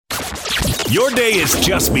Your day has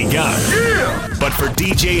just begun. Yeah! But for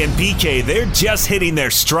DJ and PK, they're just hitting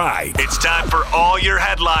their stride. It's time for all your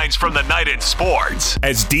headlines from the night in sports.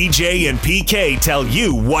 As DJ and PK tell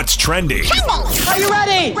you what's trending. Are you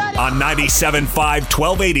ready? On 97.5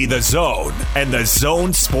 1280 The Zone and The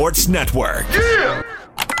Zone Sports Network. Yeah!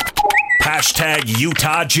 Hashtag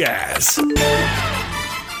Utah Jazz.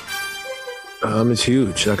 It's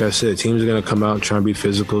huge. Like I said, teams are going to come out and try and be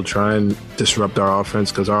physical, try and disrupt our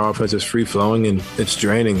offense because our offense is free-flowing and it's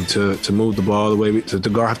draining to move the ball the way we have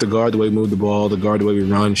to guard the way we move the ball, to guard the way we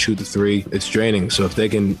run, shoot the three. It's draining. So if they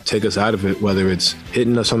can take us out of it, whether it's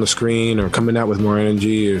hitting us on the screen or coming out with more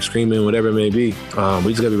energy or screaming, whatever it may be, we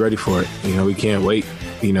just got to be ready for it. We can't wait.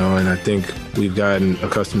 And I think we've gotten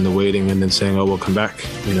accustomed to waiting and then saying, oh, we'll come back,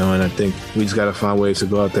 and I think we just got to find ways to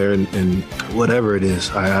go out there and whatever it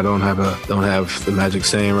is. I don't have the magic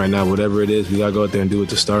saying right now. Whatever it is, we got to go out there and do it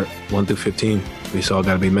to start 1 through 15. We just all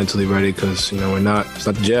got to be mentally ready because, it's not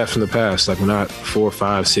the Jazz from the past. Like, we're not 4,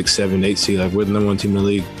 5, 6, 7, 8 seed. Like, we're the number one team in the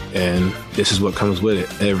league, and this is what comes with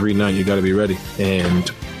it. Every night you got to be ready, and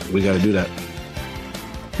we got to do that.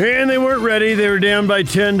 And they weren't ready. They were down by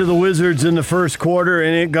 10 to the Wizards in the first quarter,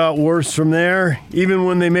 and it got worse from there. Even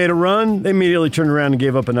when they made a run, they immediately turned around and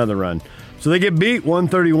gave up another run. So they get beat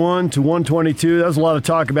 131 to 122. That was a lot of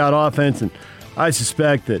talk about offense, and I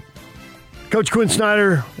suspect that Coach Quinn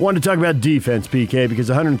Snyder wanted to talk about defense, PK, because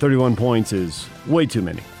 131 points is way too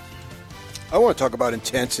many. I want to talk about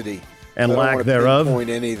intensity. And lack thereof. Point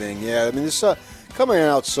anything. Yeah, I mean, this coming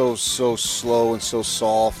out so slow and so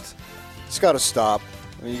soft. It's got to stop.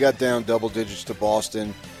 I mean, you got down double digits to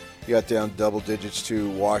Boston. You got down double digits to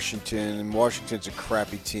Washington, and Washington's a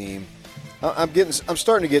crappy team. I'm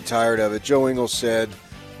starting to get tired of it. Joe Ingles said,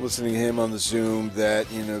 listening to him on the Zoom, that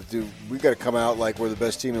we got to come out like we're the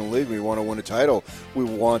best team in the league. We want to win a title. We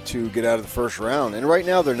want to get out of the first round, and right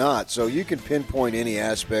now they're not. So you can pinpoint any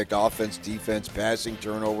aspect: offense, defense, passing,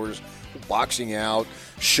 turnovers, boxing out,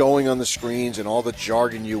 showing on the screens, and all the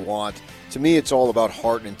jargon you want. To me, it's all about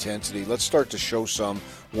heart and intensity. Let's start to show some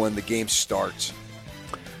when the game starts.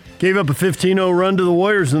 Gave up a 15-0 run to the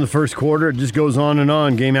Warriors in the first quarter. It just goes on and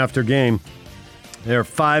on, game after game. They're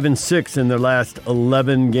 5-6 in their last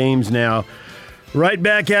 11 games now. Right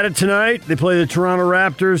back at it tonight. They play the Toronto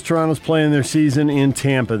Raptors. Toronto's playing their season in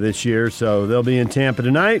Tampa this year, so they'll be in Tampa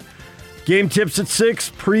tonight. Game tips at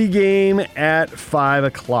 6, pregame at 5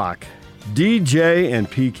 o'clock. DJ and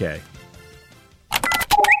PK.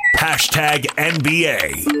 Hashtag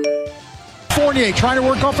NBA. Fournier trying to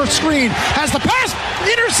work off a screen. Has the pass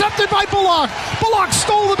intercepted by Bullock. Bullock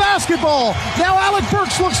stole the basketball. Now Alec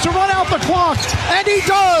Burks looks to run out the clock, and he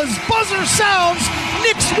does. Buzzer sounds.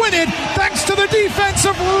 Knicks win it thanks to the defense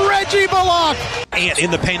of Reggie Bullock. Ant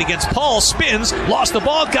in the paint against Paul, spins, lost the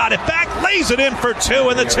ball, got it back, lays it in for two,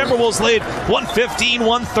 and the Timberwolves lead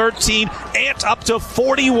 115-113. Ant up to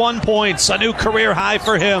 41 points, a new career high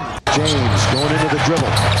for him. James going into the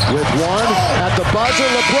dribble with one at the buzzer.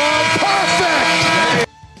 LeBron, perfect!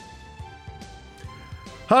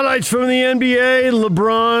 Highlights from the NBA.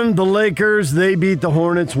 LeBron, the Lakers, they beat the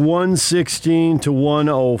Hornets 116 to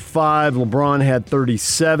 105. LeBron had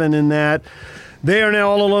 37 in that. They are now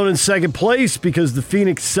all alone in second place because the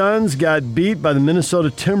Phoenix Suns got beat by the Minnesota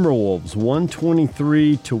Timberwolves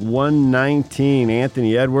 123 to 119.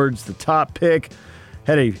 Anthony Edwards, the top pick,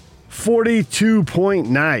 had a 42-point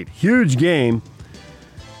night. Huge game.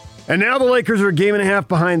 And now the Lakers are a game and a half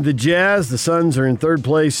behind the Jazz. The Suns are in third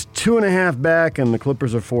place, 2.5 back, and the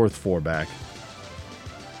Clippers are fourth, 4 back.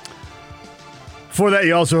 Before that,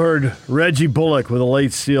 you also heard Reggie Bullock with a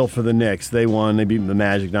late steal for the Knicks. They won. They beat the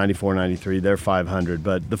Magic 94-93. They're 500.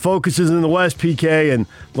 But the focus is in the West, PK, and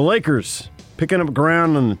the Lakers picking up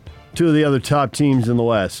ground on two of the other top teams in the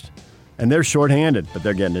West. And they're shorthanded, but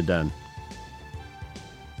they're getting it done.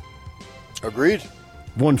 Agreed.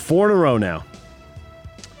 Won 4 in a row now.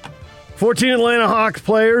 14 Atlanta Hawks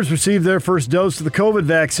players received their first dose of the COVID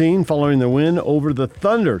vaccine following their win over the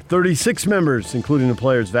Thunder. 36 members, including the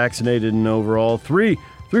players vaccinated in overall. Three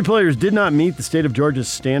players did not meet the state of Georgia's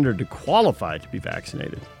standard to qualify to be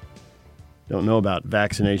vaccinated. Don't know about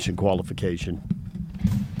vaccination qualification.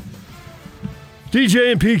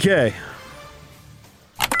 DJ and PK.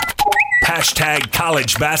 Hashtag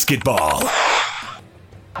college basketball.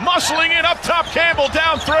 Muscling in up top, Campbell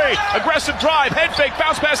down 3. Aggressive drive, head fake,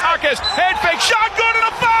 bounce pass, Hawkes. Head fake, shot good and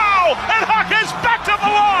a foul! And Hawkes back to the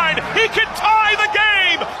line. He can tie the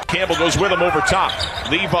game. Campbell goes with him over top.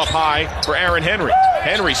 Leave up high for Aaron Henry.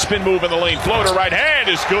 Henry spin move in the lane. Floater right hand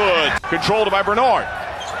is good. Controlled by Bernard.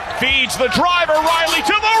 Feeds the driver, Riley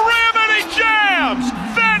to the rim, and he jams.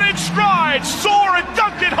 Then in stride, soar and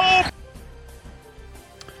dunked it home.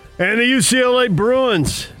 And the UCLA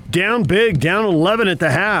Bruins down big, down 11 at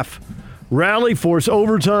the half. Rally, force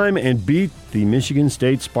overtime, and beat the Michigan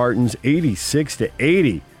State Spartans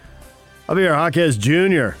 86-80. Javier Jaquez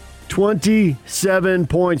Jr., 27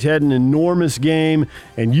 points, had an enormous game,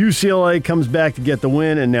 and UCLA comes back to get the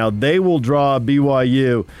win, and now they will draw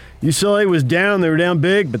BYU. UCLA was down. They were down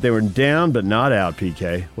big, but they were down but not out,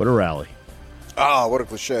 PK. What a rally. Ah, what a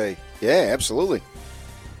cliche. Yeah, absolutely.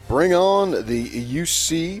 Bring on the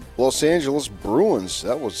UC Los Angeles Bruins.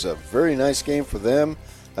 That was a very nice game for them.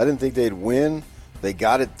 I didn't think they'd win. They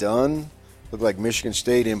got it done. Looked like Michigan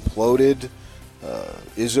State imploded.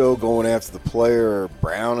 Izzo going after the player,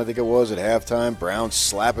 Brown, I think it was, at halftime. Brown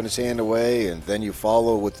slapping his hand away, and then you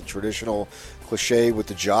follow with the traditional cliche with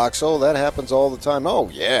the jocks. Oh, that happens all the time. Oh,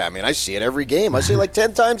 yeah, I mean, I see it every game. I see it like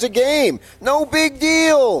 10 times a game. No big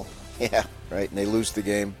deal. Yeah, right, and they lose the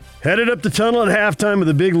game. Headed up the tunnel at halftime with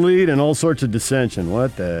a big lead and all sorts of dissension.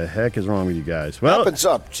 What the heck is wrong with you guys? Well, happens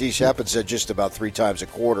at just about 3 times a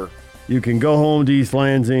quarter. You can go home to East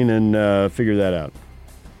Lansing and figure that out.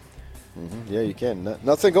 Mm-hmm. Yeah, you can.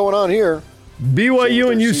 Nothing going on here.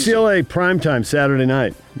 BYU and UCLA primetime Saturday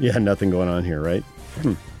night. Yeah, nothing going on here, right?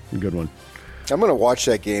 Good one. I'm going to watch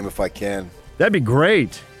that game if I can. That'd be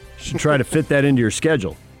great. You should try to fit that into your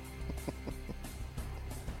schedule.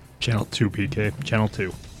 Channel 2, PK. Channel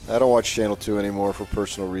 2. I don't watch Channel 2 anymore for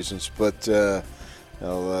personal reasons, but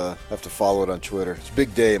I'll have to follow it on Twitter. It's a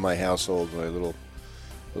big day in my household. My little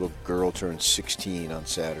girl turns 16 on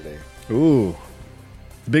Saturday. Ooh.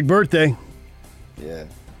 Big birthday. Yeah.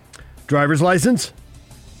 Driver's license?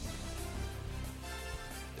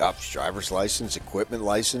 Driver's license, equipment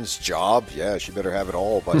license, job. Yeah, she better have it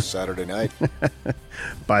all by Saturday night.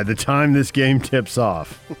 By the time this game tips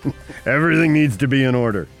off, everything needs to be in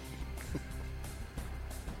order.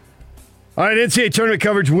 All right, NCAA tournament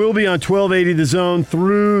coverage will be on 1280 The Zone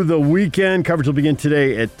through the weekend. Coverage will begin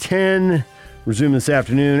today at 10. Resume this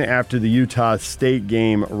afternoon after the Utah State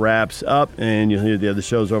game wraps up, and you'll hear the other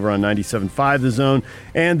shows over on 97.5 The Zone,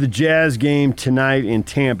 and the Jazz game tonight in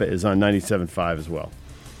Tampa is on 97.5 as well.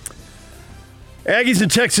 Aggies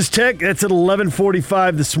and Texas Tech, that's at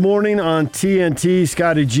 11:45 this morning on TNT.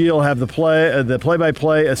 Scotty G will have the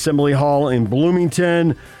play-by-play Assembly Hall in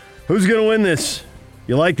Bloomington. Who's going to win this?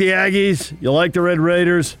 You like the Aggies? You like the Red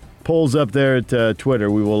Raiders? Polls up there at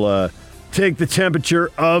Twitter. We will take the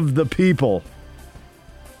temperature of the people.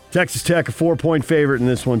 Texas Tech, a 4-point favorite in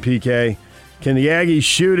this one, PK. Can the Aggies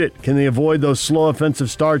shoot it? Can they avoid those slow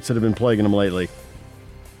offensive starts that have been plaguing them lately?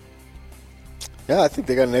 Yeah, I think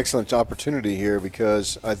they got an excellent opportunity here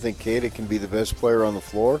because I think Cada can be the best player on the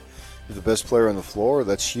floor. He's the best player on the floor.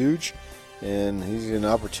 That's huge. And he's an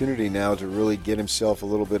opportunity now to really get himself a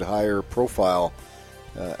little bit higher profile.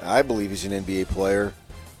 I believe he's an NBA player.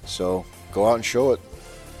 So go out and show it.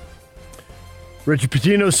 Richard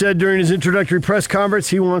Pitino said during his introductory press conference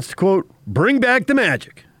he wants to, quote, bring back the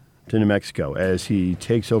magic to New Mexico as he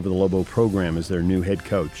takes over the Lobo program as their new head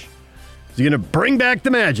coach. Is he going to bring back the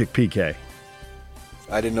magic, PK?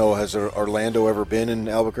 I didn't know, has Orlando ever been in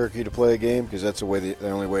Albuquerque to play a game? Because that's the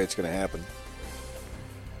only way it's going to happen.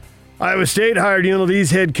 Iowa State hired UNLV's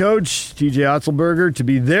head coach, TJ Otzelberger, to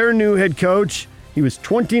be their new head coach. He was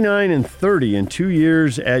 29-30 in 2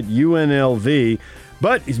 years at UNLV.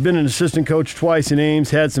 But he's been an assistant coach twice in Ames,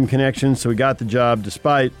 had some connections, so he got the job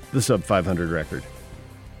despite the sub-500 record.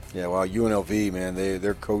 Yeah, well, UNLV, man,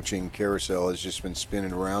 their coaching carousel has just been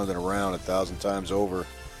spinning around and around 1,000 times over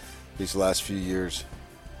these last few years.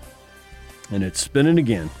 And it's spinning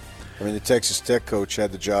again. I mean, the Texas Tech coach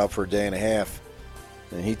had the job for a day and a half,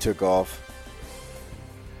 and he took off.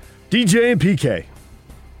 DJ and PK.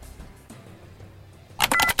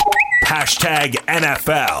 Hashtag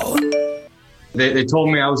NFL. They told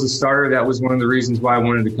me I was a starter. That was one of the reasons why I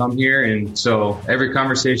wanted to come here. And so every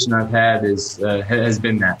conversation I've had has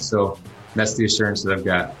been that. So that's the assurance that I've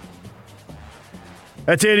got.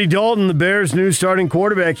 That's Andy Dalton, the Bears' new starting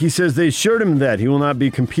quarterback. He says they assured him that he will not be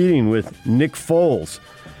competing with Nick Foles,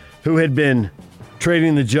 who had been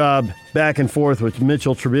trading the job back and forth with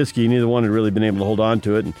Mitchell Trubisky. Neither one had really been able to hold on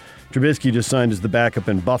to it. And Trubisky just signed as the backup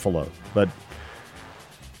in Buffalo. But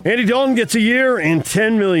Andy Dalton gets a year and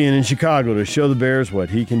 $10 million in Chicago to show the Bears what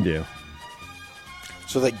he can do.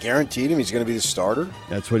 So they guaranteed him he's going to be the starter?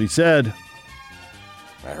 That's what he said.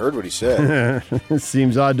 I heard what he said. It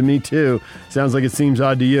seems odd to me, too. Sounds like it seems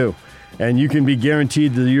odd to you. And you can be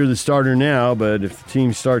guaranteed that you're the starter now, but if the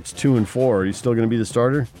team starts 2-4, are you still going to be the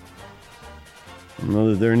starter? I don't know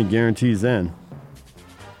that there are any guarantees then.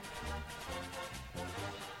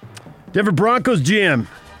 Denver Broncos GM.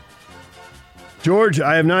 George,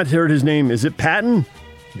 I have not heard his name. Is it Patton?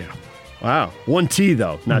 Yeah. Wow. 1 T,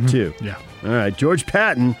 though, not 2. Yeah. All right. George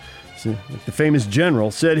Patton, the famous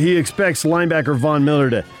general, said he expects linebacker Von Miller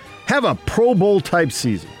to have a Pro Bowl-type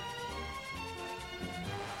season.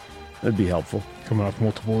 That'd be helpful. Coming off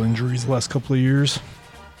multiple injuries the last couple of years.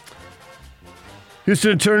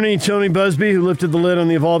 Houston attorney Tony Busby, who lifted the lid on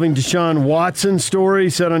the evolving Deshaun Watson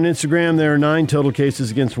story, said on Instagram there are 9 total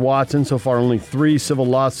cases against Watson. So far, only 3 civil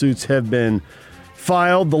lawsuits have been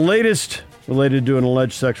filed. The latest related to an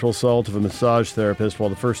alleged sexual assault of a massage therapist, while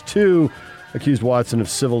the first 2 accused Watson of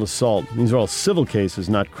civil assault. These are all civil cases,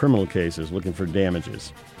 not criminal cases, looking for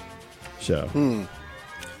damages. So,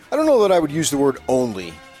 I don't know that I would use the word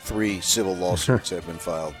only 3 civil lawsuits have been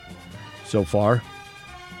filed. So far?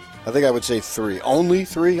 I think I would say 3. Only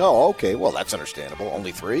 3? Oh, okay. Well, that's understandable.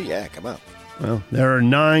 Only 3? Yeah, come on. Well, there are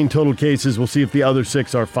 9 total cases. We'll see if the other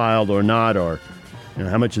 6 are filed or not, or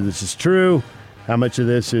how much of this is true, how much of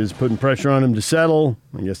this is putting pressure on him to settle.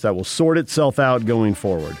 I guess that will sort itself out going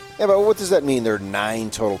forward. Yeah, but what does that mean? There are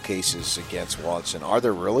 9 total cases against Watson. Are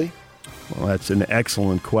there really? Well, that's an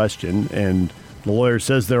excellent question, and the lawyer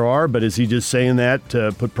says there are, but is he just saying that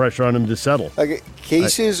to put pressure on him to settle? Okay,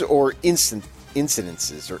 cases or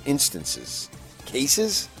incidences or instances?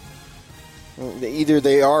 Cases? Either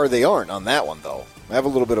they are or they aren't on that one, though. I have a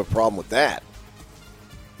little bit of a problem with that.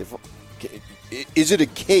 Is it a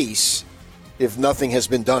case if nothing has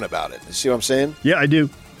been done about it? You see what I'm saying? Yeah, I do.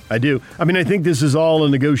 I mean, I think this is all a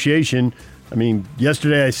negotiation. I mean,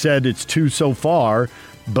 yesterday I said it's 2 so far,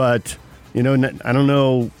 but, I don't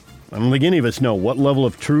know. I don't think any of us know what level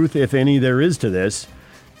of truth, if any, there is to this.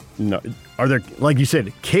 No, are there, like you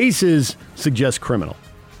said, cases suggest criminal.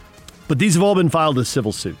 But these have all been filed as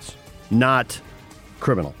civil suits, not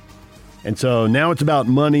criminal. And so now it's about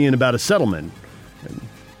money and about a settlement.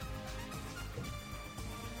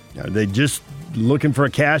 Are they just looking for a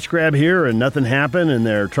cash grab here and nothing happened and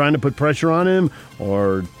they're trying to put pressure on him?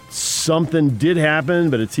 Or something did happen,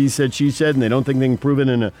 but it's he said, she said, and they don't think they can prove it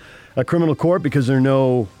in a criminal court because there are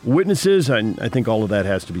no witnesses? I think all of that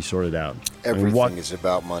has to be sorted out. Everything is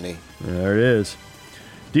about money. There it is.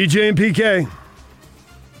 DJ and PK.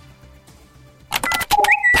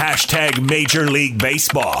 Hashtag Major League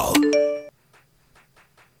Baseball.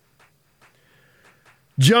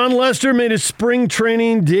 John Lester made his spring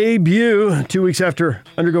training debut 2 weeks after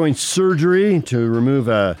undergoing surgery to remove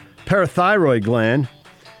a parathyroid gland.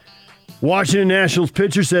 Washington Nationals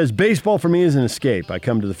pitcher says, baseball for me is an escape. I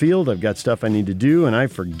come to the field, I've got stuff I need to do, and I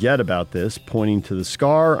forget about this, pointing to the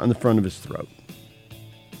scar on the front of his throat.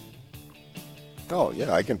 Oh,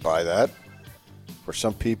 yeah, I can buy that. For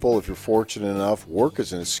some people, if you're fortunate enough, work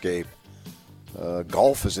is an escape.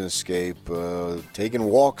 Golf is an escape. Taking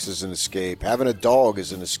walks is an escape. Having a dog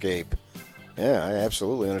is an escape. Yeah, I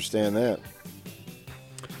absolutely understand that.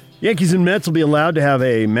 Yankees and Mets will be allowed to have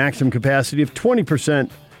a maximum capacity of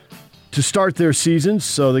 20% to start their seasons,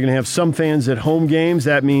 so they're going to have some fans at home games.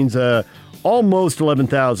 That means almost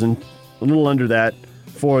 11,000, a little under that,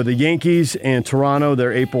 for the Yankees and Toronto,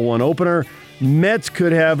 their April 1 opener. Mets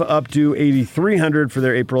could have up to 8,300 for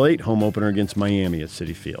their April 8 home opener against Miami at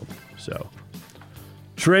Citi Field. So,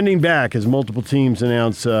 trending back as multiple teams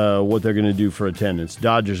announce what they're going to do for attendance.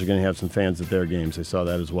 Dodgers are going to have some fans at their games. I saw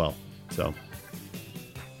that as well. So,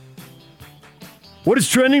 what is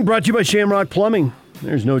trending? Brought to you by Shamrock Plumbing.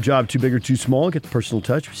 There's no job too big or too small. Get the personal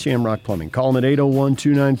touch with Shamrock Plumbing. Call them at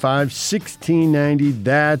 801-295-1690.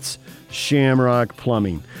 That's Shamrock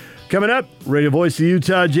Plumbing. Coming up, radio voice of the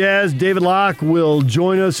Utah Jazz, David Locke will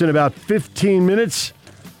join us in about 15 minutes.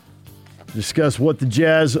 Discuss what the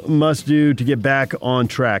Jazz must do to get back on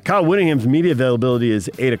track. Kyle Whittingham's media availability is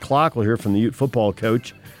 8 o'clock. We'll hear from the Ute football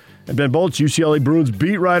coach. And Ben Bolch, UCLA Bruins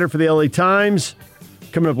beat writer for the LA Times.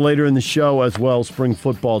 Coming up later in the show as well, spring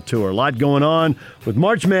football tour. A lot going on with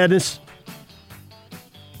March Madness.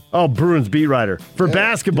 Oh, Bruins beat writer for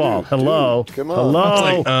basketball. Hello. Dude, come on.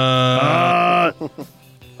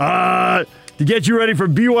 Hello. To get you ready for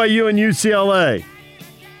BYU and UCLA.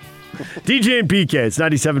 DJ and PK, it's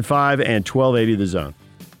 97.5 and 1280 The Zone.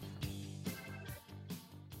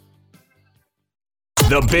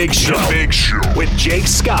 The Big Show. With Jake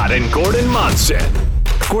Scott and Gordon Monson.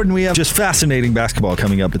 Gordon, we have just fascinating basketball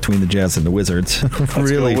coming up between the Jazz and the Wizards.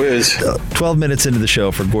 Really, 12 minutes into the show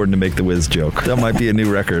for Gordon to make the Wiz joke. That might be a new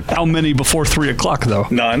record. How many before 3 o'clock, though?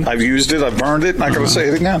 None. I've used it. I've burned it. Not going to say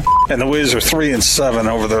it again. And the Wiz are 3-7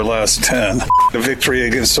 over their last 10. The victory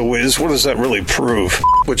against the Wiz, what does that really prove?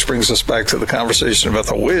 which brings us back to the conversation about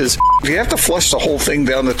the Wiz. If you have to flush the whole thing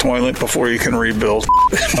down the toilet before you can rebuild.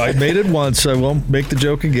 I made it once. I won't make the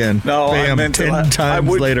joke again. No, Bam, I meant 10 times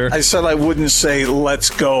later. I said I wouldn't say, let's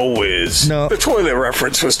go, Wiz. No. The toilet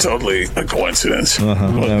reference was totally a coincidence.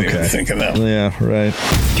 Wasn't even thinking that. Yeah, right.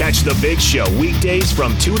 Catch the Big Show weekdays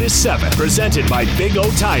from 2 to 7. Presented by Big O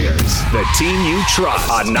Tires, the team you trust.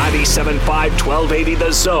 On 97.5 1280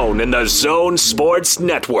 The Zone and the Zone Sports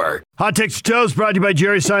Network. Hot Takes to Toast brought to you by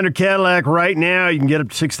Jerry Seiner Cadillac. Right now, you can get up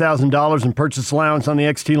to $6,000 in purchase allowance on the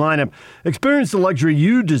XT lineup. Experience the luxury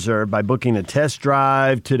you deserve by booking a test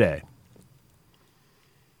drive today.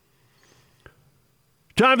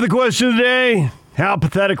 Time for the question of the day. How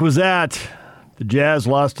pathetic was that? The Jazz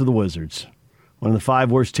lost to the Wizards. One of the 5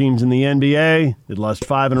 worst teams in the NBA. They'd lost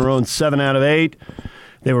 5 in a row and 7 out of 8.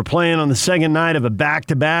 They were playing on the second night of a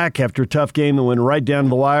back-to-back after a tough game that went right down to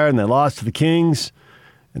the wire, and they lost to the Kings.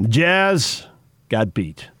 And the Jazz got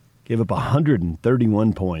beat. Gave up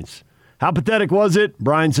 131 points. How pathetic was it?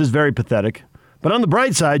 Brian says very pathetic. But on the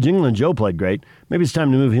bright side, Jingle and Joe played great. Maybe it's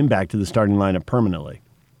time to move him back to the starting lineup permanently.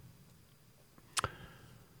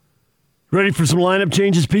 Ready for some lineup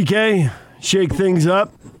changes, PK? Shake things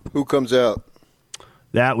up? Who comes out?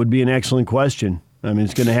 That would be an excellent question. I mean,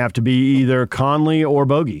 it's going to have to be either Conley or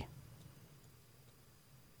Bogey.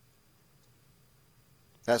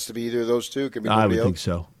 Has to be either of those two? Can be I nobody would else? think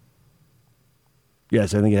so.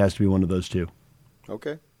 Yes, I think it has to be one of those two.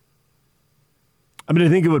 Okay. I mean, I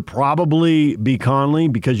think it would probably be Conley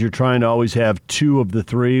because you're trying to always have 2 of the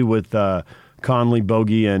 3 with Conley,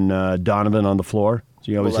 Bogey, and Donovan on the floor.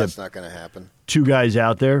 So you always that's have not going to happen. 2 guys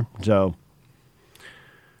out there. So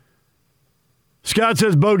Scott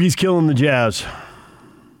says Bogey's killing the Jazz.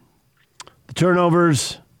 The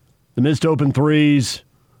turnovers, the missed open threes.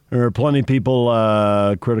 There are plenty of people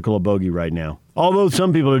critical of Bogey right now. Although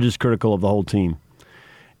some people are just critical of the whole team.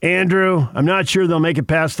 Andrew, I'm not sure they'll make it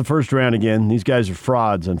past the first round again. These guys are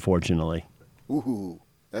frauds, unfortunately. Ooh,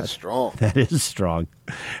 that's strong. That is strong.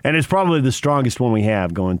 And it's probably the strongest one we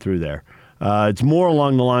have going through there. It's more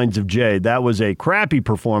along the lines of Jay. That was a crappy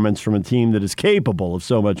performance from a team that is capable of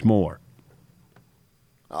so much more.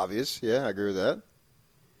 Obvious. Yeah, I agree with that.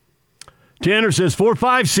 Tanner says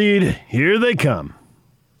 4-5 seed. Here they come.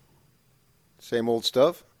 Same old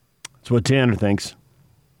stuff? That's what Tanner thinks.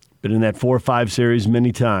 Been in that 4-5 series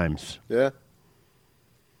many times. Yeah.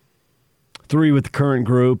 3 with the current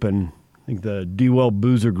group, and I think the D-Well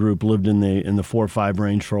Boozer group lived in the 4-5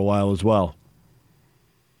 range for a while as well.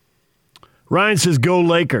 Ryan says, go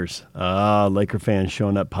Lakers. Laker fans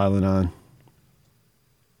showing up, piling on.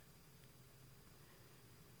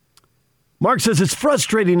 Mark says, it's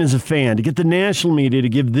frustrating as a fan to get the national media to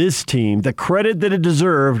give this team the credit that it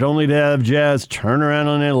deserved, only to have Jazz turn around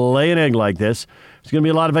on it, lay an egg like this. There's going to be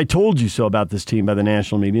a lot of I told you so about this team by the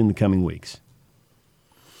national media in the coming weeks.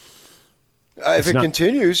 If it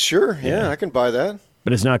continues, sure. Yeah, I can buy that.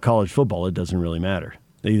 But it's not college football. It doesn't really matter.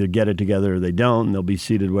 They either get it together or they don't, and they'll be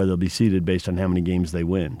seated where they'll be seated based on how many games they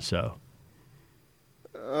win. So,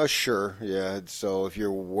 sure, yeah. So if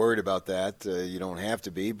you're worried about that, you don't have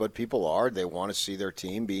to be. But people are. They want to see their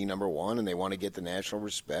team being number one, and they want to get the national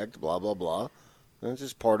respect, blah, blah, blah. That's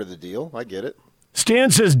just part of the deal. I get it.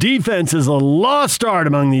 Stan says defense is a lost art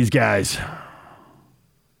among these guys.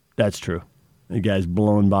 That's true. The guys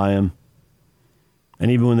blowing by him.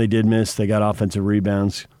 And even when they did miss, they got offensive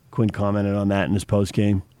rebounds. Quinn commented on that in his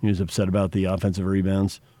postgame. He was upset about the offensive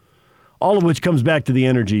rebounds. All of which comes back to the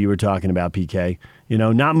energy you were talking about, PK. You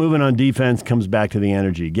know, not moving on defense comes back to the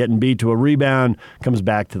energy. Getting beat to a rebound comes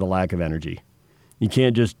back to the lack of energy. You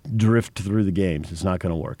can't just drift through the games. It's not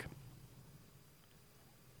going to work.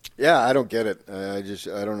 Yeah, I don't get it. I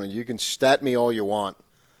don't know. You can stat me all you want,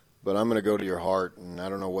 but I'm going to go to your heart, and I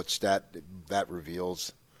don't know what stat that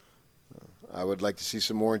reveals. I would like to see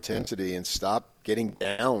some more intensity and stop getting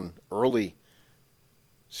down early.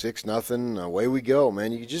 6-0, away we go,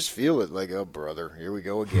 man. You can just feel it like, oh, brother, here we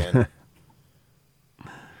go again.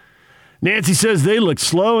 Nancy says they look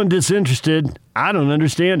slow and disinterested. I don't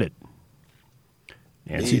understand it.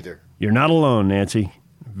 Nancy, Neither. You're not alone, Nancy.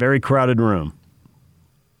 Very crowded room.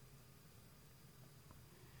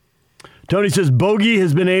 Tony says Bogey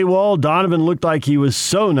has been AWOL. Donovan looked like he was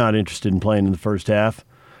so not interested in playing in the first half.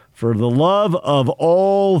 For the love of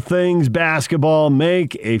all things basketball,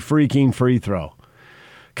 make a freaking free throw.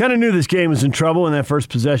 Kind of knew this game was in trouble when that first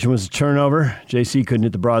possession was a turnover. JC couldn't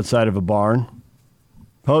hit the broadside of a barn.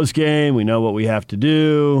 Post game, we know what we have to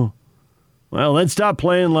do. Well, let's stop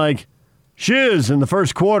playing like shiz in the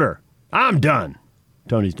first quarter. I'm done.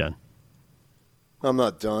 Tony's done. I'm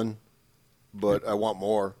not done, but I want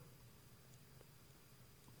more.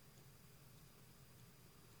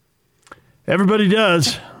 Everybody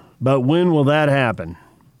does, but when will that happen?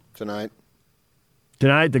 Tonight.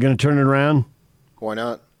 Tonight, they're going to turn it around? Why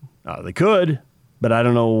not? They could, but I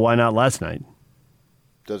don't know why not last night.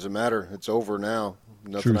 Doesn't matter. It's over now.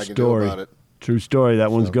 Nothing True I can story. do about it. True story.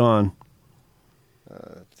 That one's gone.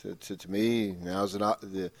 To me,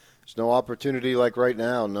 there's no opportunity like right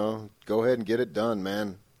now. No, go ahead and get it done,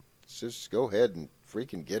 man. Just go ahead and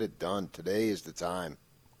freaking get it done. Today is the time.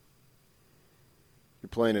 You're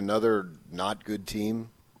playing another not good team.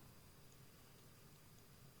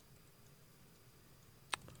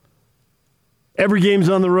 Every game's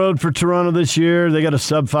on the road for Toronto this year. They got a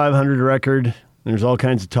sub 500 record. There's all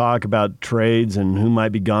kinds of talk about trades and who might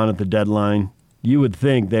be gone at the deadline. You would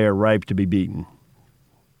think they are ripe to be beaten.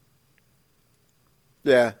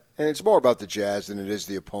 Yeah, and it's more about the Jazz than it is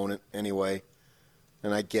the opponent anyway.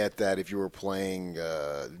 And I get that if you were playing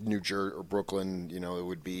New Jersey or Brooklyn, it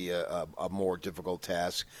would be a more difficult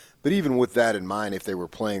task. But even with that in mind, if they were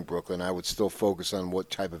playing Brooklyn, I would still focus on what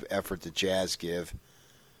type of effort the Jazz give.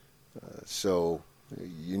 So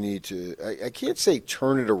you need to – I can't say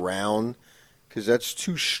turn it around because that's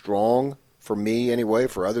too strong for me anyway.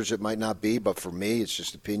 For others it might not be, but for me it's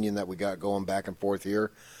just opinion that we got going back and forth here.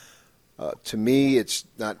 To me it's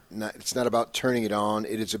not about turning it on.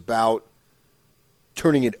 It is about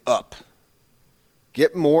turning it up.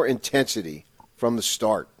 Get more intensity from the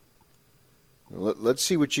start. Let's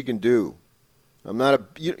see what you can do.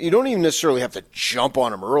 You don't even necessarily have to jump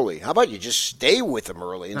on them early. How about you just stay with them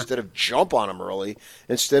early instead of jump on them early,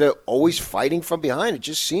 instead of always fighting from behind? It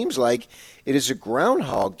just seems like it is a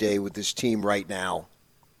Groundhog Day with this team right now.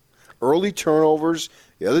 Early turnovers,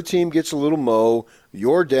 the other team gets a little mow,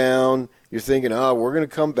 you're down, you're thinking, we're going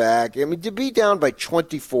to come back. I mean, to be down by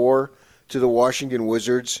 24 to the Washington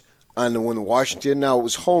Wizards when the Washington, now it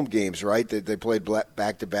was home games, right? They played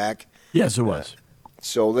back-to-back. Yes, it was.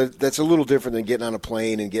 So that's a little different than getting on a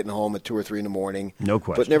plane and getting home at 2 or 3 in the morning. No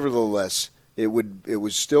question. But nevertheless, it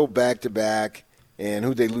was still back-to-back. And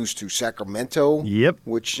who'd they lose to? Sacramento? Yep.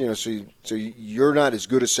 Which, so you're not as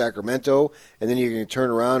good as Sacramento, and then you're going to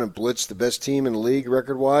turn around and blitz the best team in the league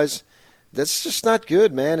record-wise? That's just not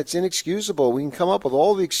good, man. It's inexcusable. We can come up with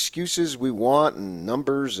all the excuses we want and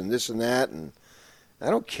numbers and this and that, and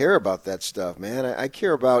I don't care about that stuff, man. I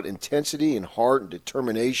care about intensity and heart and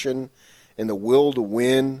determination and the will to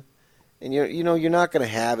win. And, you're not going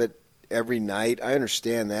to have it every night. I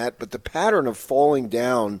understand that. But the pattern of falling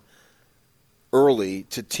down early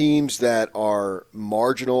to teams that are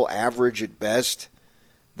marginal, average at best,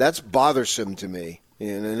 that's bothersome to me.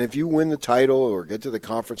 And if you win the title or get to the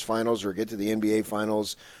conference finals or get to the NBA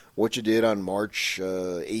finals, what you did on March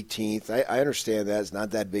 18th, I understand that. It's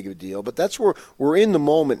not that big of a deal. But that's where we're in the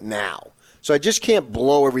moment now. So I just can't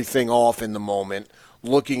blow everything off in the moment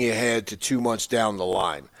looking ahead to 2 months down the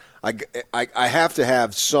line. I have to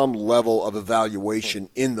have some level of evaluation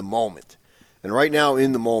in the moment. And right now,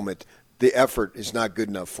 in the moment, the effort is not good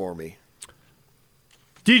enough for me.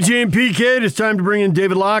 DJ and PK, it's time to bring in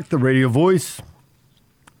David Locke, the radio voice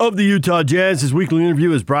of the Utah Jazz. His weekly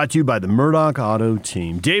interview is brought to you by the Murdoch Auto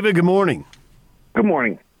Team. David, good morning. Good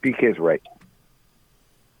morning. PK's right.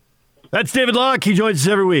 That's David Locke. He joins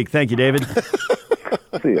us every week. Thank you, David.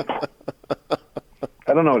 See you.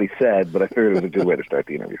 I don't know what he said, but I figured it was a good way to start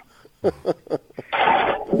the interview.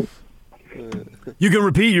 You can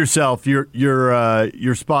repeat yourself.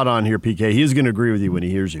 You're spot on here, PK. He is going to agree with you when he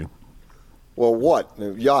hears you. Well, what?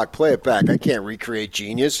 Yock, play it back. I can't recreate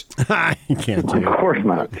genius. You can't do. Of course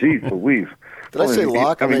not. Jeez Louise. Did I say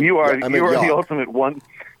Locke? I mean, you are the ultimate one.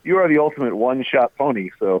 You are the ultimate one-shot pony.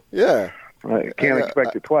 So yeah, I can't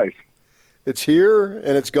expect it twice. It's here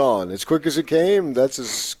and it's gone. As quick as it came, that's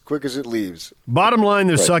as quick as it leaves. Bottom line,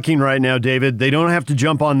 they're sucking right now, David. They don't have to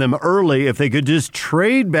jump on them early if they could just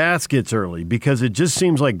trade baskets early, because it just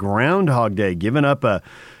seems like Groundhog Day, giving up a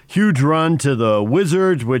huge run to the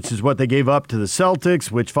Wizards, which is what they gave up to the Celtics,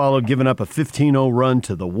 which followed giving up a 15-0 run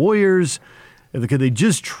to the Warriors. Could they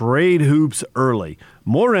just trade hoops early?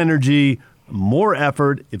 More energy, more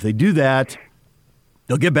effort. If they do that,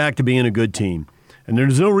 they'll get back to being a good team. And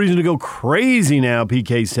there's no reason to go crazy now,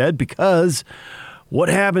 PK said, because what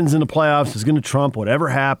happens in the playoffs is going to trump whatever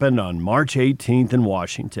happened on March 18th in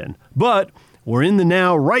Washington. But we're in the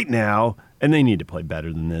now, right now, and they need to play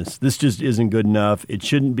better than this. This just isn't good enough. It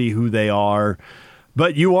shouldn't be who they are.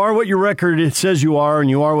 But you are what your record says you are, and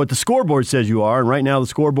you are what the scoreboard says you are. And right now the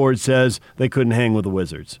scoreboard says they couldn't hang with the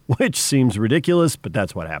Wizards, which seems ridiculous, but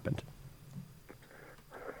that's what happened.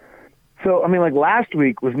 So, I mean, like last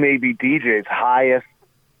week was maybe DJ's highest,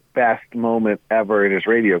 best moment ever in his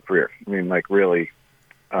radio career. I mean, like really.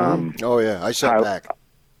 Oh, yeah. I sat back.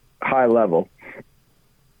 High level.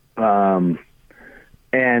 And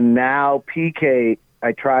now PK,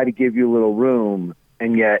 I try to give you a little room,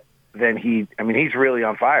 and yet then he's really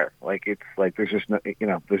on fire. Like, it's like there's just no,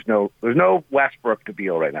 there's no Westbrook to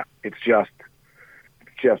Beal right now. It's just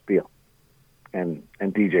Beal and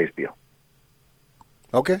DJ's Beal.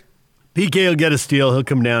 Okay. PK will get a steal. He'll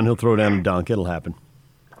come down. He'll throw down a dunk. It'll happen.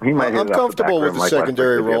 He might I'm comfortable with the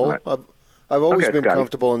secondary role. I've always been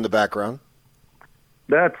comfortable in the background.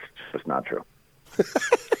 That's just not true.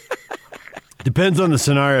 Depends on the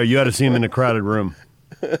scenario. You ought to see him in a crowded room.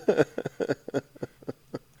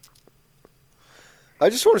 I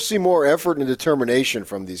just want to see more effort and determination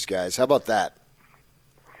from these guys. How about that?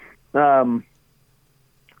 100%.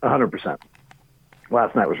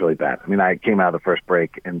 Last night was really bad. I mean, I came out of the first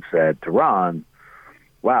break and said to Ron,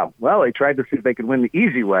 wow, well, they tried to see if they could win the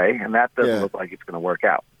easy way, and that doesn't look like it's going to work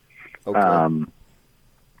out. Okay.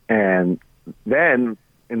 And then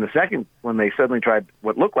in the second, when they suddenly tried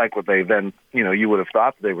what looked like what they then, you would have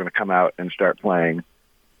thought they were going to come out and start playing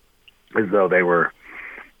as though they were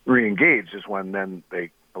re-engaged, is when then they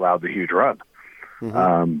allowed the huge run.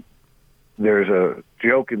 Mm-hmm. There's a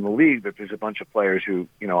joke in the league that there's a bunch of players who,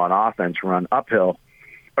 on offense run uphill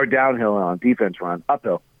or downhill, and on defense run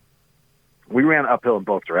uphill. We ran uphill in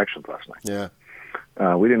both directions last night. Yeah.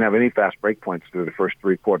 We didn't have any fast break points through the first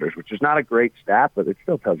three quarters, which is not a great stat, but it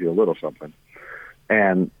still tells you a little something.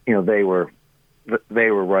 And, they were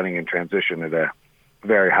running in transition at a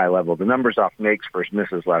very high level. The numbers off makes versus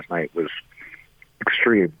misses last night was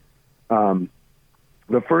extreme.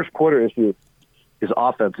 The first quarter issue is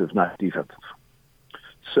offensive, not defensive.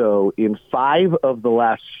 So in 5 of the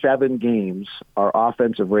last 7 games, our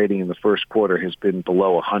offensive rating in the first quarter has been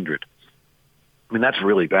below 100. I mean, that's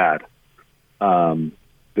really bad.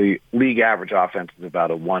 The league average offense is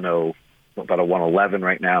about a 111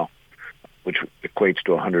 right now, which equates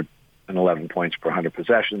to 111 points per 100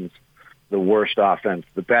 possessions. The worst offense,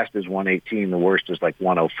 the best is 118. The worst is like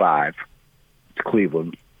 105. It's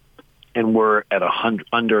Cleveland. And we're at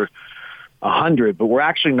under 100, but we're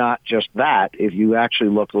actually not just that. If you actually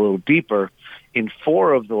look a little deeper, in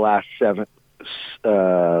 4 of the last 7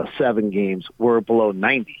 games, we're below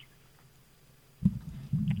 90.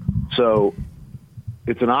 So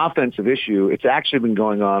it's an offensive issue. It's actually been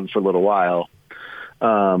going on for a little while.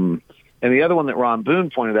 And the other one that Ron Boone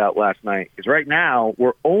pointed out last night is right now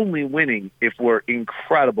we're only winning if we're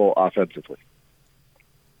incredible offensively.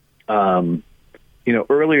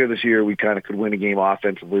 Earlier this year we kind of could win a game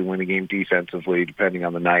offensively, win a game defensively, depending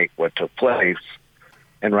on the night, what took place.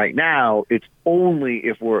 And right now it's only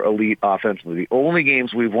if we're elite offensively. The only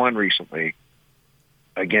games we've won recently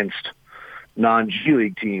against non-G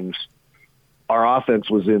League teams, our offense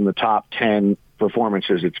was in the top 10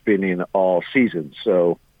 performances it's been in all season.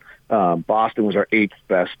 So Boston was our 8th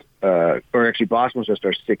best, Boston was just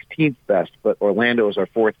our 16th best, but Orlando was our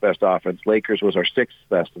 4th best offense. Lakers was our 6th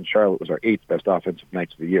best, and Charlotte was our 8th best offensive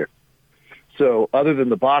nights of the year. So other than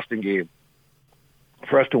the Boston game,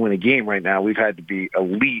 for us to win a game right now, we've had to be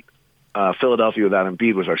elite. Philadelphia without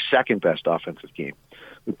Embiid was our 2nd best offensive game.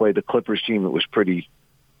 We played the Clippers team that was pretty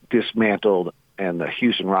dismantled, and the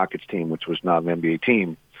Houston Rockets team, which was not an NBA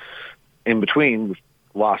team. In between, we've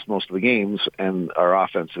lost most of the games, and our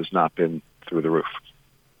offense has not been through the roof.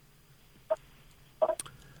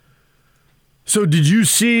 So did you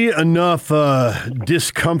see enough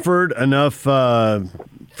discomfort, enough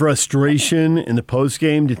frustration in the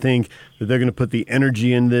postgame to think that they're going to put the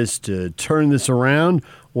energy in this to turn this around,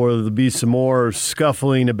 or there'll be some more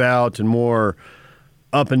scuffling about and more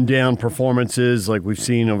up and down performances like we've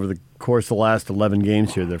seen over the course of the last 11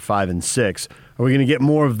 games here? They're 5-6. Are we going to get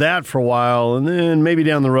more of that for a while, and then maybe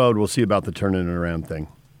down the road we'll see about the turning it around thing?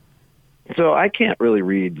 So I can't really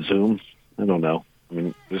read Zoom. I don't know. I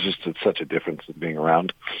mean, there's just such a difference in being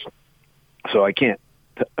around. So I can't.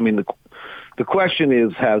 I mean, the question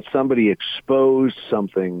is, has somebody exposed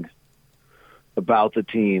something about the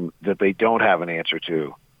team that they don't have an answer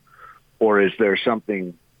to, or is there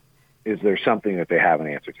something that they have an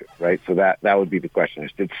answer to, right? So that would be the question.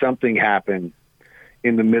 Is, did something happen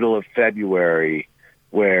in the middle of February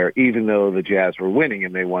where even though the Jazz were winning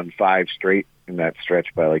and they won 5 straight in that stretch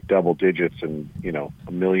by like double digits and,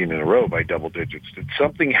 a million in a row by double digits, did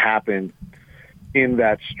something happen in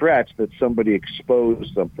that stretch that somebody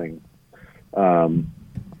exposed something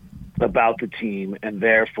about the team, and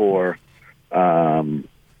therefore,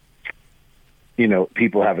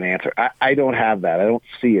 people have an answer? I don't have that. I don't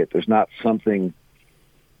see it. There's not something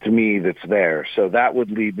to me that's there. So that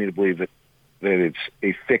would lead me to believe that it's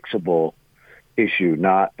a fixable issue,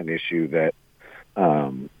 not an issue that,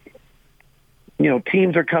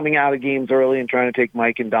 teams are coming out of games early and trying to take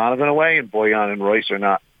Mike and Donovan away, and Bojan and Royce are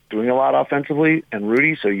not doing a lot offensively, and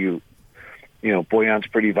Rudy. So Boyan's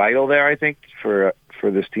pretty vital there, I think, for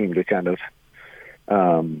this team to kind of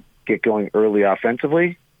get going early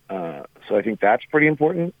offensively. So I think that's pretty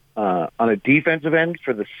important. On a defensive end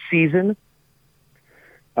for the season,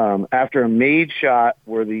 after a made shot,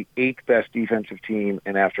 we're the 8th best defensive team,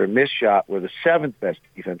 and after a missed shot, we're the 7th best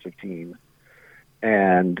defensive team.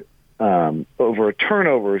 And over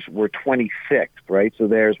turnovers, we're 26th, right? So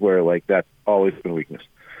there's where, like, that's always been a weakness.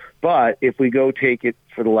 But if we go take it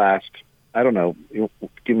for the last, I don't know,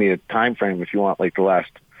 give me a time frame if you want, like the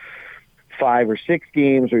last 5 or 6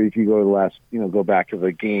 games, or if you go to the last, go back to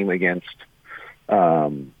the game against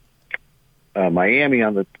Miami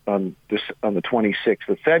on the 26th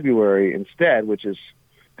of February instead, which is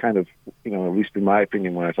kind of, at least in my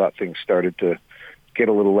opinion, when I thought things started to get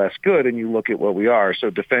a little less good, and you look at what we are. So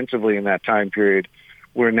defensively in that time period,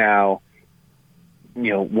 we're now,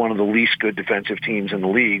 one of the least good defensive teams in the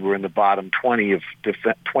league. We're in the bottom 20 of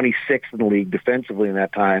 26th in the league defensively in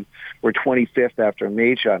that time. We're 25th after a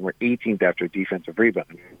made shot, and we're 18th after a defensive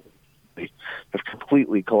rebound. They have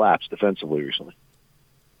completely collapsed defensively recently.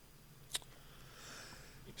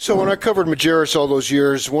 So when I covered Majerus all those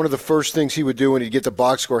years, one of the first things he would do when he'd get the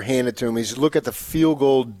box score handed to him is look at the field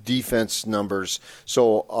goal defense numbers.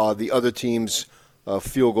 So the other team's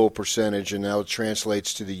field goal percentage, and now it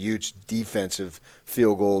translates to the Utes' defensive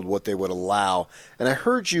field goal, what they would allow. And I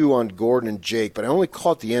heard you on Gordon and Jake, but I only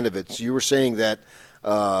caught the end of it. So you were saying that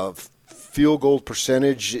field goal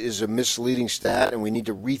percentage is a misleading stat, and we need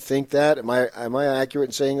to rethink that. Am I accurate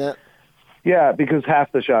in saying that? Yeah, because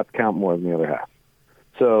half the shots count more than the other half.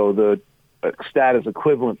 So the stat is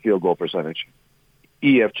equivalent field goal percentage.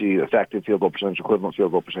 EFG, effective field goal percentage, equivalent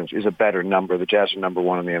field goal percentage, is a better number. The Jazz are number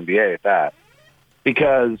 1 in the NBA at that.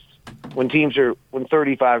 Because when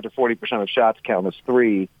 35 to 40% of shots count as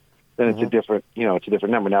 3, then it's a different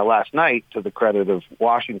number. Now, last night, to the credit of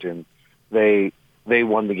Washington, they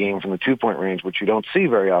won the game from the 2-point range, which you don't see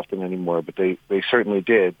very often anymore, but they certainly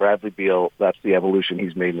did. Bradley Beal, that's the evolution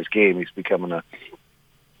he's made in this game. He's becoming an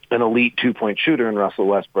elite 2-point shooter, and Russell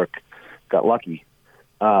Westbrook got lucky.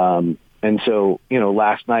 And so,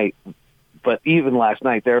 last night, but even last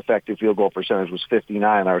night, their effective field goal percentage was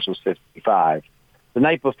 59, ours was 55. The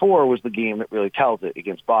night before was the game that really tells it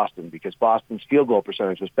against Boston, because Boston's field goal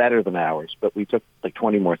percentage was better than ours, but we took like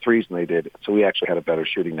 20 more threes than they did, so we actually had a better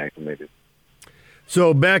shooting night than they did.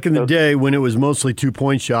 So back in the day when it was mostly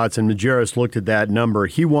 2-point shots and Majerus looked at that number,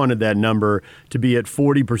 he wanted that number to be at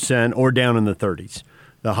 40% or down in the 30s.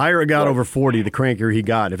 The higher it got over 40, the crankier he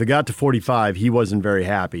got. If it got to 45, he wasn't very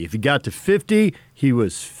happy. If it got to 50, he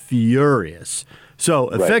was furious. So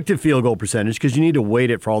effective field goal percentage, because you need to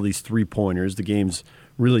weight it for all these 3-pointers. The game's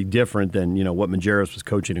really different than what Majerus was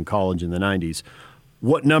coaching in college in the 90s.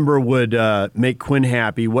 What number would make Quinn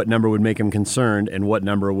happy? What number would make him concerned? And what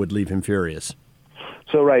number would leave him furious?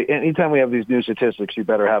 So, anytime we have these new statistics, you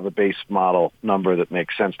better have a base model number that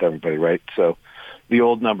makes sense to everybody, right? So the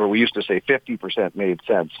old number, we used to say 50% made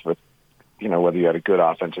sense for, whether you had a good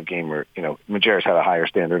offensive game or, Majerus had a higher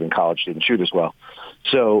standard in college, didn't shoot as well.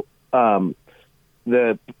 So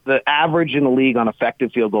the average in the league on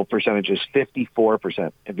effective field goal percentage is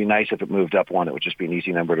 54%. It'd be nice if it moved up 1. It would just be an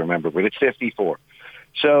easy number to remember, but it's 54.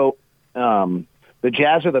 So the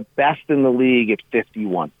Jazz are the best in the league at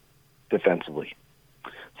 51 defensively.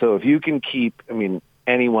 So if you can keep,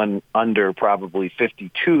 anyone under probably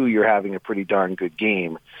 52, you're having a pretty darn good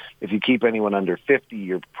game. If you keep anyone under 50,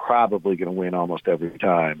 you're probably going to win almost every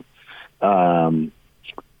time.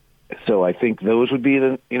 So I think those would be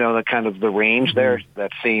the kind of the range there. That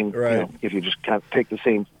same, if you just kind of take the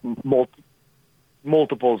same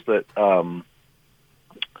multiples that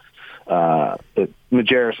that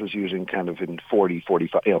Majerus was using, kind of in 40,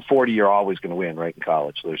 45. 40, you're always going to win, right, in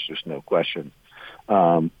college. So there's just no question.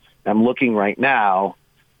 I'm looking right now.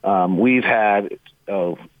 We've had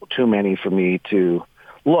too many for me to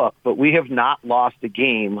look, but we have not lost a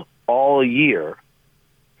game all year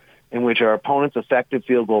in which our opponent's effective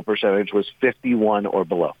field goal percentage was 51 or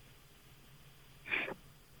below.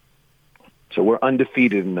 So we're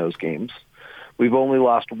undefeated in those games. We've only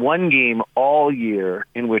lost one game all year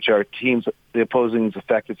in which the opposing's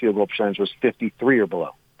effective field goal percentage was 53 or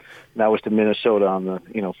below. And that was to Minnesota on the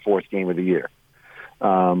 4th game of the year.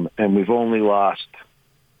 And we've only lost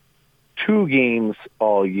 2 games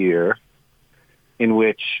all year in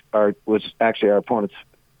which our opponent's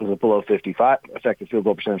was below 55. Effective field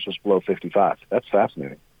goal percentage was below 55. That's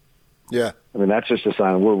fascinating. Yeah. That's just a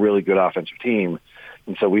sign we're a really good offensive team,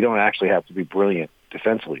 and so we don't actually have to be brilliant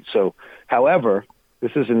defensively. So, however,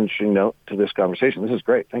 this is an interesting note to this conversation. This is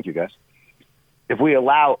great. Thank you, guys. If we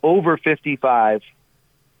allow over 55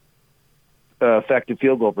 effective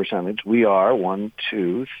field goal percentage, we are 1,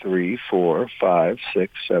 2, 3, 4, 5,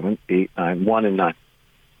 6, 7, 8, 9, 1 and 9.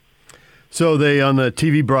 So they on the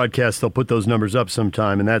TV broadcast they'll put those numbers up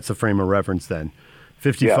sometime, and that's the frame of reference then.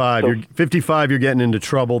 55, Yeah, you're 55. You're getting into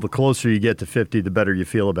trouble. The closer you get to 50, the better you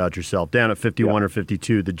feel about yourself. Down at 51 or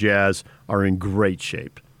 52, the Jazz are in great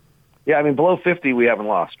shape. Yeah, I mean below 50 we haven't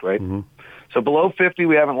lost, right? Mm-hmm. So below 50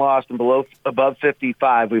 we haven't lost, and above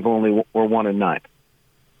 55 we're 1 and 9.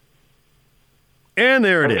 And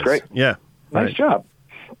there it is. Great. Yeah, nice job.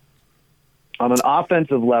 On an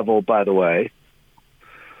offensive level, by the way.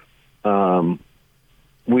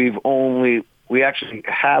 We actually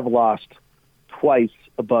have lost twice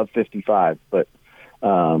above 55, but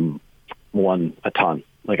won a ton.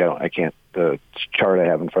 The chart I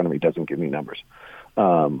have in front of me doesn't give me numbers.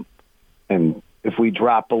 And if we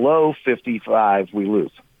drop below 55, we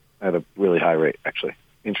lose at a really high rate, actually.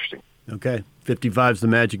 Interesting. Okay. 55 is the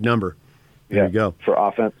magic number. There you go. For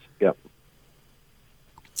offense, yep.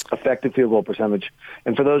 Effective field goal percentage.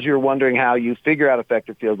 And for those of you who are wondering how you figure out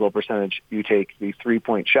effective field goal percentage, you take the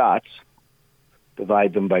 3-point shots,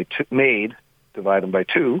 divide them by 2.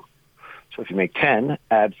 So if you make 10,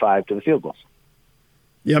 add 5 to the field goals.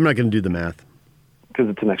 Yeah, I'm not going to do the math. Because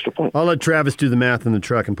it's an extra point. I'll let Travis do the math in the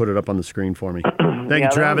truck and put it up on the screen for me. Thank you,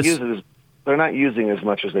 Travis. They're not using as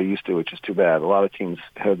much as they used to, which is too bad. A lot of teams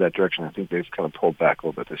head that direction. I think they've kind of pulled back a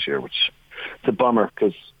little bit this year, which it's a bummer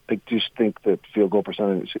because I just think that field goal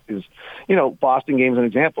percentage is, Boston game's an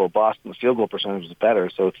example. Boston's field goal percentage is better,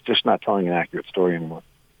 so it's just not telling an accurate story anymore.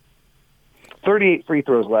 38 free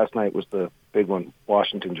throws last night was the big one.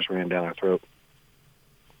 Washington just ran down our throat.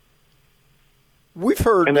 We've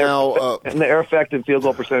heard and now... and their effective field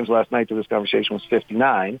goal percentage last night to this conversation was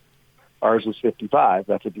 59. Ours was 55.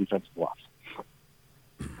 That's a defensive loss.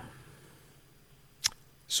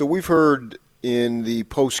 So we've heard in the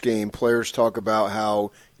post-game players talk about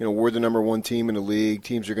how, we're the number one team in the league.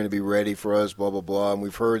 Teams are going to be ready for us, blah, blah, blah. And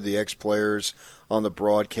we've heard the ex-players on the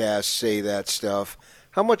broadcast say that stuff.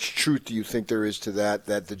 How much truth do you think there is to that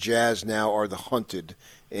the Jazz now are the hunted,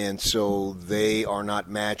 and so they are not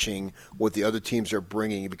matching what the other teams are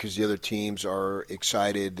bringing because the other teams are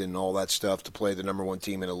excited and all that stuff to play the number one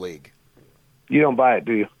team in the league? You don't buy it,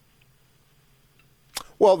 do you?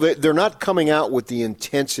 Well, they're not coming out with the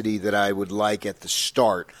intensity that I would like at the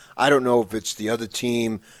start. I don't know if it's the other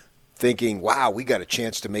team thinking, wow, we got a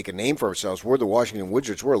chance to make a name for ourselves. We're the Washington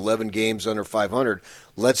Wizards. We're 11 games under 500.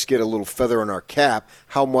 Let's get a little feather on our cap.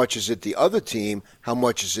 How much is it the other team? How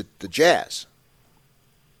much is it the Jazz?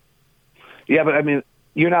 Yeah, but,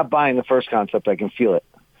 you're not buying the first concept. I can feel it.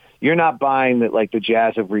 You're not buying that, the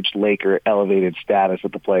Jazz have reached Laker elevated status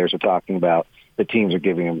that the players are talking about. The teams are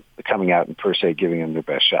coming out and per se giving them their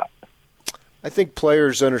best shot. I think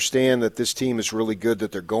players understand that this team is really good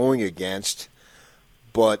that they're going against,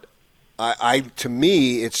 but to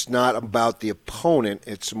me, it's not about the opponent.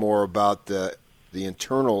 It's more about the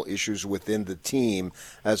internal issues within the team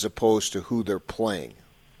as opposed to who they're playing.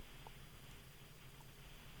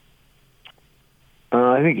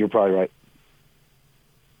 I think you're probably right.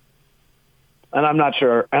 And I'm not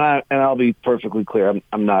sure, and I'll be perfectly clear,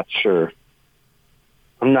 I'm not sure.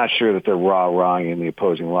 I'm not sure that they're rah-rahing in the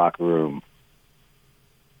opposing locker room,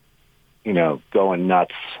 going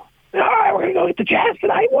nuts. All right, we're going to go get the Jazz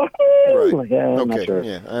tonight. Right. I'm not sure.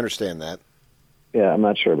 Yeah, I understand that. Yeah, I'm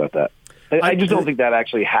not sure about that. I just don't think that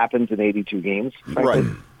actually happens in 82 games.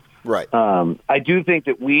 Frankly. Right. I do think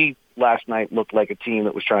that we last night looked like a team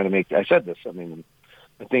that was trying to make – I said this.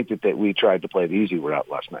 I think that we tried to play the easy route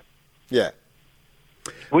last night. Yeah.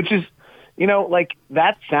 Which is –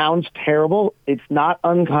 that sounds terrible. It's not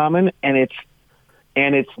uncommon, and it's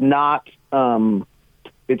not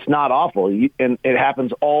awful. And it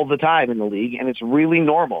happens all the time in the league, and it's really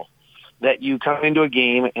normal that you come into a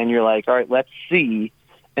game and you're like, all right, let's see.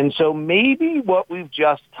 And so maybe what we've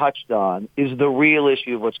just touched on is the real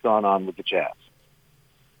issue of what's gone on with the Jazz.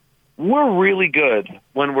 We're really good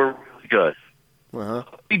when we're really good. Uh-huh.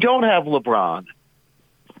 We don't have LeBron,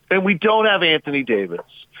 and we don't have Anthony Davis.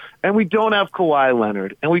 And we don't have Kawhi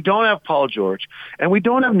Leonard, and we don't have Paul George, and we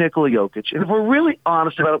don't have Nikola Jokic. And if we're really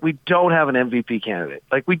honest about it, we don't have an MVP candidate.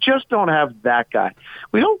 We just don't have that guy.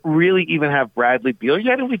 We don't really even have Bradley Beal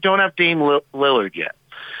yet, and we don't have Dame Lillard yet.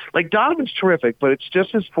 Donovan's terrific, but it's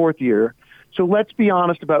just his fourth year. So let's be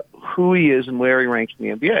honest about who he is and where he ranks in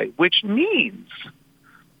the NBA, which means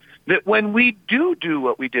that when we do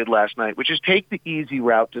what we did last night, which is take the easy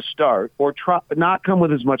route to start or not come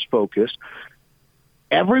with as much focus,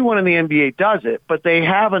 everyone in the NBA does it, but they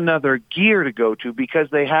have another gear to go to because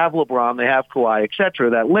they have LeBron, they have Kawhi, et cetera,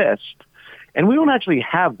 that list. And we don't actually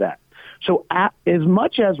have that. So as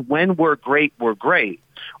much as when we're great,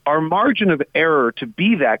 our margin of error to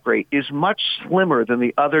be that great is much slimmer than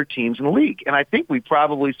the other teams in the league. And I think we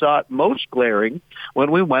probably saw it most glaring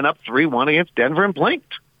when we went up 3-1 against Denver and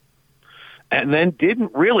blinked. And then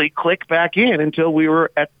didn't really click back in until we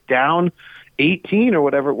were at down 18 or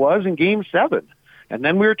whatever it was in Game 7. And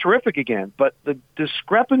then we were terrific again. But the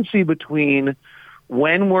discrepancy between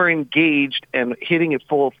when we're engaged and hitting it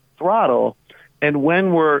full throttle and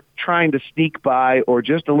when we're trying to sneak by or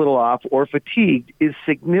just a little off or fatigued is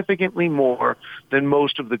significantly more than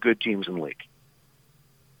most of the good teams in the league.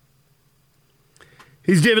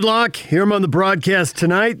 He's David Locke. Hear him on the broadcast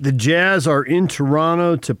tonight. The Jazz are in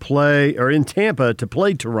Tampa to play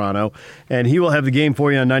Toronto, and he will have the game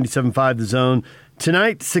for you on 97.5 The Zone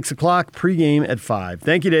tonight, 6 o'clock, pregame at 5.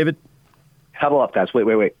 Thank you, David. Huddle up, guys.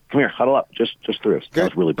 Wait. Come here. Huddle up. Just through us. That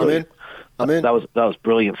was really brilliant. I'm in. That was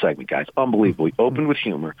brilliant segment, guys. Unbelievable. We opened with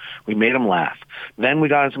humor. We made them laugh. Then we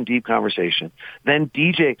got in some deep conversation. Then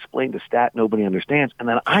DJ explained a stat nobody understands, and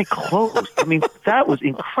then I closed. I mean, that was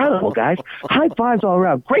incredible, guys. High fives all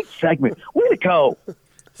around. Great segment. Way to go.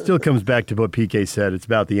 Still comes back to what PK said. It's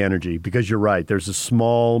about the energy, because you're right. There's a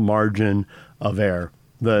small margin of error.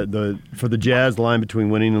 For the Jazz, the line between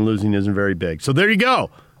winning and losing isn't very big. So there you go.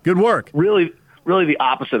 Good work. Really the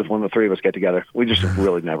opposite of when the three of us get together. We just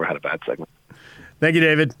really never had a bad segment. Thank you,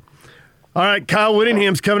 David. All right, Kyle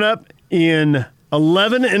Whittingham's coming up in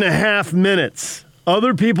 11 and a half minutes.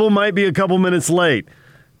 Other people might be a couple minutes late.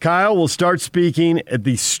 Kyle will start speaking at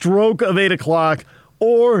the stroke of 8 o'clock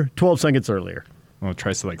or 12 seconds earlier. Well, it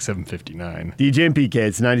tries to like 7:59. DJ and PK,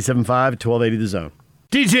 it's 97.5 at 1280 The Zone.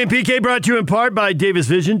 DJ and PK brought to you in part by Davis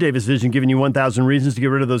Vision. Davis Vision giving you 1,000 reasons to get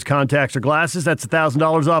rid of those contacts or glasses. That's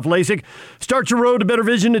 $1,000 off LASIK. Start your road to better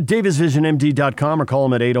vision at davisvisionmd.com or call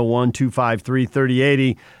them at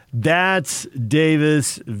 801-253-3080. That's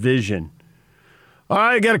Davis Vision. All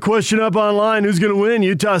right, got a question up online. Who's going to win,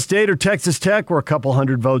 Utah State or Texas Tech? We're a couple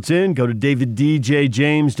hundred votes in. Go to David DJ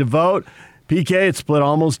James to vote. PK, it's split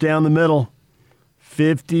almost down the middle.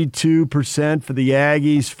 52% for the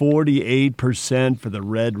Aggies, 48% for the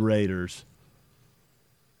Red Raiders,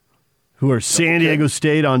 who are San Diego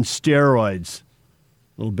State on steroids.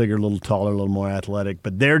 A little bigger, a little taller, a little more athletic,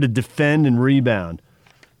 but there to defend and rebound.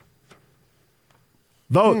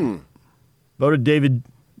 Vote. Voted David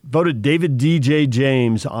DJ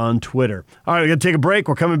James on Twitter. All right, we're going to take a break.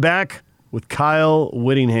 We're coming back with Kyle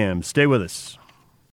Whittingham. Stay with us.